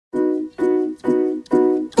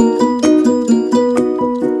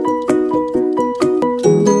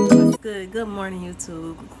morning,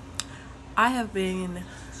 YouTube. I have been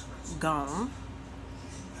gone.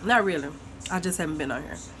 Not really. I just haven't been on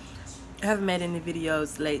here. I haven't made any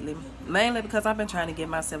videos lately, mainly because I've been trying to get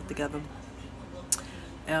myself together.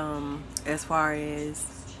 As far as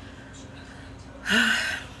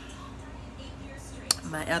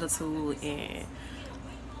my attitude and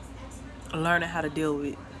learning how to deal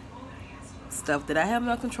with stuff that I have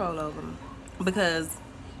no control over, because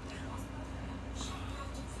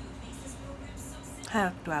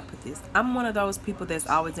how do I put this? I'm one of those people that's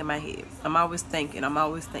always in my head. I'm always thinking.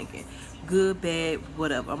 Good, bad,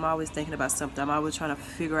 whatever. I'm always thinking about something. I'm always trying to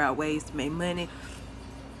figure out ways to make money,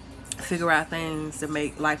 figure out things to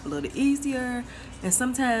make life a little easier. And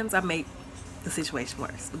sometimes I make the situation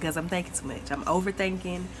worse because I'm thinking too much. I'm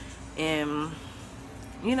overthinking, and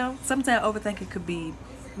you know, sometimes overthinking could be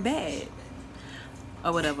bad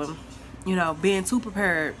or whatever. You know, being too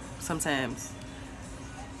prepared sometimes.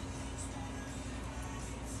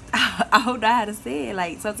 I don't know how to say it.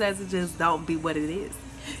 Like, sometimes it just don't be what it is,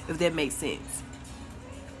 if that makes sense.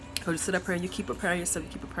 Or you sit up here and you keep preparing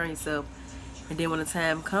yourself, and then when the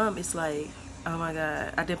time comes, it's like, oh my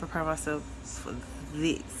God, I didn't prepare myself for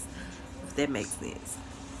this, if that makes sense.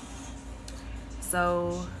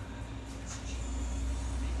 So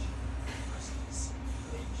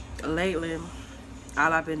lately,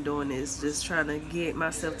 all I've been doing is just trying to get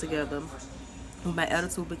myself together with my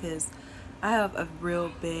attitude, because I have a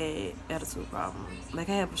real bad attitude problem. Like,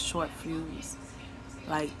 I have a short fuse.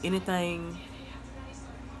 Like, anything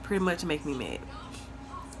pretty much make me mad.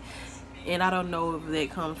 And I don't know if that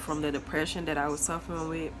comes from the depression that I was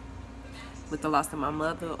suffering with the loss of my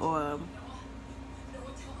mother, or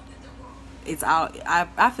it's all,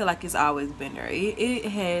 I feel like it's always been there. It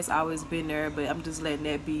has always been there, but I'm just letting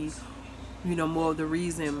that be, you know, more of the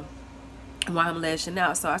reason why I'm lashing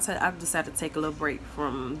out. So I decided to take a little break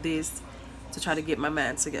from this to try to get my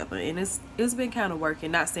mind together, and it's been kind of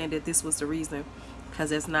working. Not saying that this was the reason, because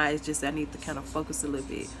that's not. It's just I need to kind of focus a little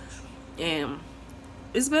bit, and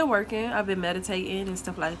it's been working. I've been meditating and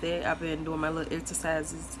stuff like that. I've been doing my little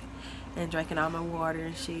exercises and drinking all my water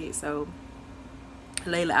and shit. So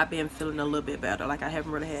lately I've been feeling a little bit better. Like, I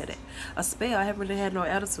haven't really had a spell. I haven't really had no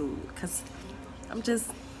attitude, because I'm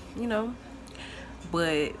just, you know.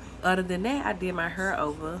 But other than that, I did my hair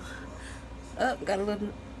over. Got a little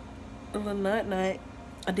nut.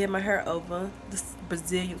 I did my hair over, this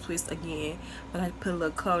Brazilian twist again, but I put a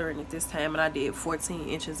little color in it this time, and I did 14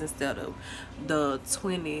 inches instead of the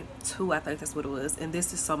 22. I think that's what it was. And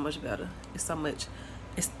this is so much better. It's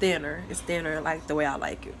thinner. It's thinner, like the way I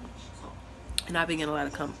like it. And I've been getting a lot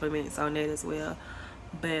of compliments on that as well.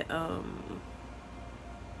 But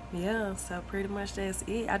yeah, so pretty much that's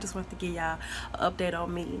it. I just want to give y'all an update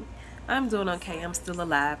on me. I'm doing okay. I'm still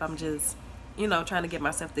alive. I'm just, you know, trying to get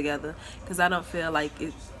myself together, because I don't feel like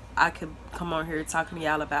I could come on here talking to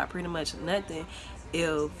y'all about pretty much nothing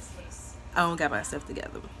if I don't got myself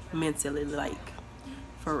together mentally, like,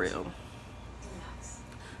 for real.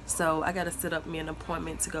 So I gotta set up me an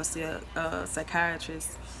appointment to go see a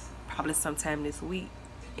psychiatrist probably sometime this week,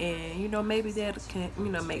 and you know, maybe that can, you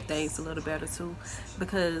know, make things a little better too,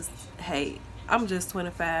 because hey, I'm just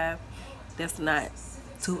 25. That's not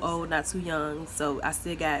too old, not too young. So I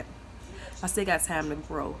still got time to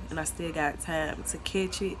grow, and I still got time to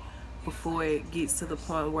catch it before it gets to the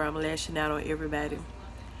point where I'm lashing out on everybody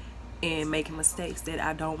and making mistakes that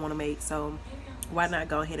I don't want to make. So why not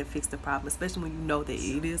go ahead and fix the problem, especially when you know that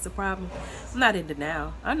it is a problem. I'm not in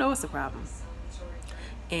denial. I know it's a problem,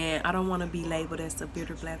 and I don't want to be labeled as a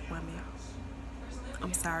bitter black woman.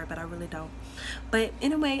 I'm sorry, but I really don't. But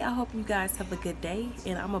anyway, I hope you guys have a good day,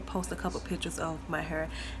 and I'm gonna post a couple pictures of my hair,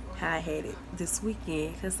 how I had it this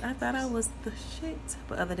weekend, because I thought I was the shit.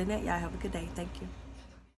 But other than that, y'all have a good day. Thank you.